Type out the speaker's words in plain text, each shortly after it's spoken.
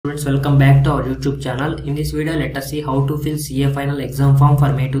Students, welcome back to our YouTube channel. In this video, let us see how to fill CA final exam form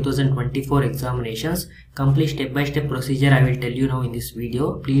for May 2024 examinations. Complete step-by-step procedure I will tell you now in this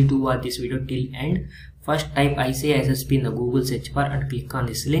video. Please do watch this video till end. First, type ICISSP in the Google search bar and click on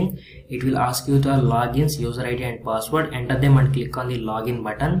this link. It will ask you the logins, user ID and password. Enter them and click on the login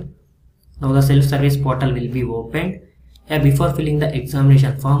button. Now the self-service portal will be opened. Here, before filling the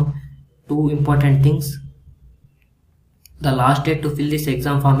examination form, two important things. The last date to fill this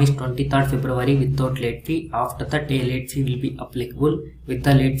exam form is 23rd February without late fee. After that, a late fee will be applicable. With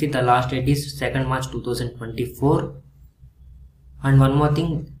the late fee, the last date is 2nd March 2024. And one more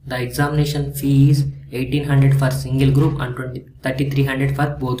thing, the examination fee is 1800 for single group and 3300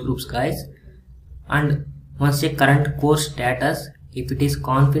 for both groups, guys. And once check current course status. If it is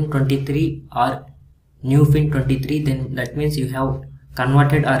Confin 23 or New Fin 23, then that means you have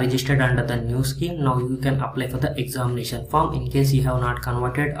converted or registered under the new scheme. Now you can apply for the examination form. In case you have not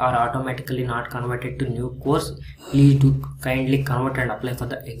converted or automatically not converted to new course, please do kindly convert and apply for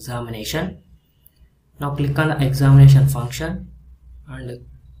the examination. Now click on the examination function and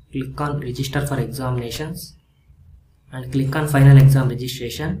click on register for examinations and click on final exam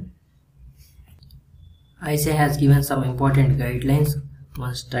registration. ICAI has given some important guidelines.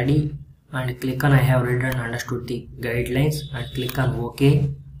 Must study and click on I have read and understood the guidelines and click on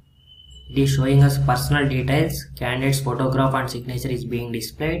OK. It is showing us personal details, candidate's photograph and signature is being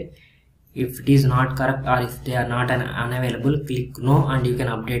displayed. If it is not correct or if they are not unavailable, click no and you can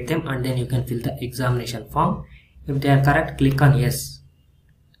update them and then you can fill the examination form. If they are correct, click on yes.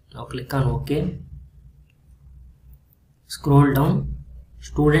 Now click on OK. Scroll down.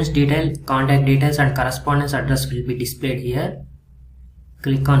 Students detail, contact details and correspondence address will be displayed here.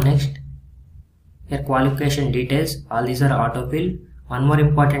 Click on next. Here qualification details, all these are autofill. One more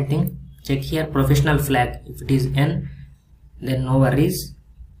important thing, check here professional flag. If it is N, then no worries.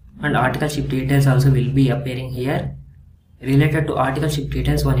 And articleship details also will be appearing here. Related to articleship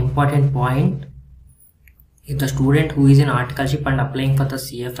details, one important point, if the student who is in articleship and applying for the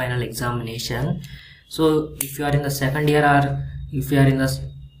CA final examination, so if you are in the second year or if you are in the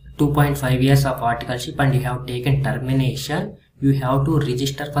 2.5 years of articleship and you have taken termination, you have to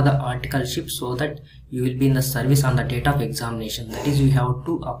register for the articleship so that you will be in the service on the date of examination. That is, you have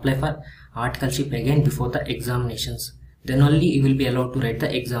to apply for articleship again before the examinations. Then only you will be allowed to write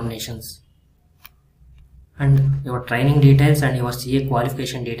the examinations. And your training details and your CA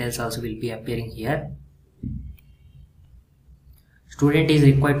qualification details also will be appearing here. Student is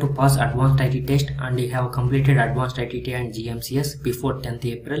required to pass advanced IT test and you have completed advanced IT and GMCS before 10th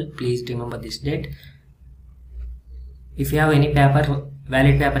April. Please remember this date. If you have any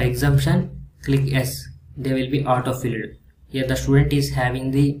valid paper exemption, click yes. They will be auto-filled. Here the student is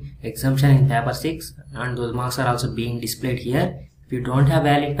having the exemption in paper 6 and those marks are also being displayed here. If you don't have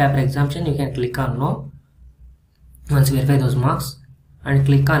valid paper exemption, you can click on no. Once verify those marks and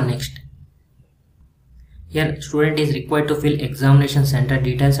click on next. Here student is required to fill examination center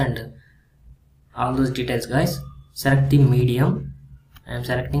details and all those details, guys. Select the medium. I am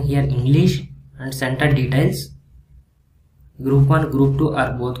selecting here English and center details. Group 1, Group 2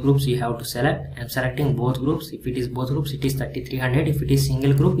 or both groups you have to select. I am selecting both groups. If it is both groups, it is 3300. If it is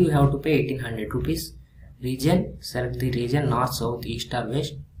single group, you have to pay 1800 rupees. Region, select the region north, south, east or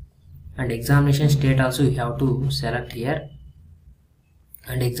west. And examination state also you have to select here.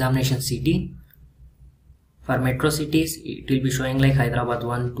 And examination city. For metro cities, it will be showing like Hyderabad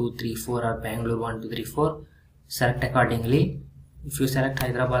 1, 2, 3, 4 or Bangalore 1, 2, 3, 4. Select accordingly. If you select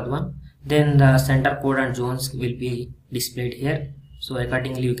Hyderabad 1, then the center code and zones will be displayed here. So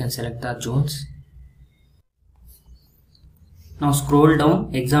accordingly you can select the zones. Now scroll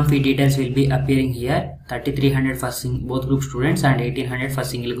down, exam fee details will be appearing here. 3300 for both group students and 1800 for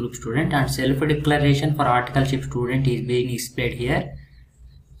single group student, and self declaration for articleship student is being displayed here.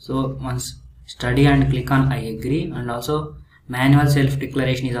 So once study and click on I agree, and also manual self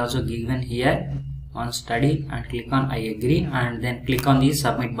declaration is also given here. On study and click on I agree and then click on the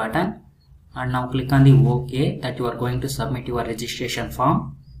submit button. And now click on the OK that you are going to submit your registration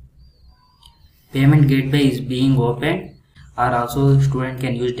form. Payment gateway is being opened, or also student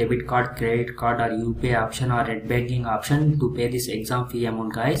can use debit card, credit card or UPay option or net banking option to pay this exam fee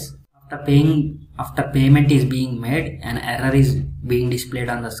amount, guys. After payment is being made, an error is being displayed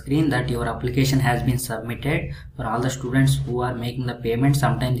on the screen that your application has been submitted. For all the students who are making the payment,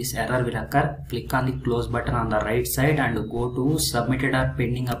 sometimes this error will occur. Click on the close button on the right side and go to submitted or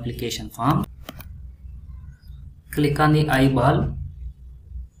pending application form. Click on the eyeball.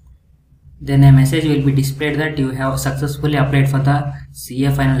 Then a message will be displayed that you have successfully applied for the CA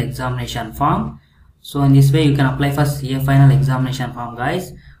final examination form. So in this way you can apply for CA final examination form,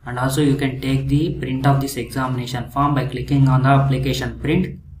 guys. and also you can take the print of this examination form by clicking on the application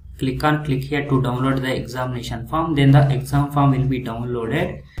print. Click here to download the examination form, then the exam form will be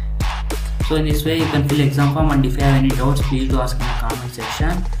downloaded. So in this way you can fill exam form, and if you have any doubts please do ask in the comment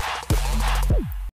section.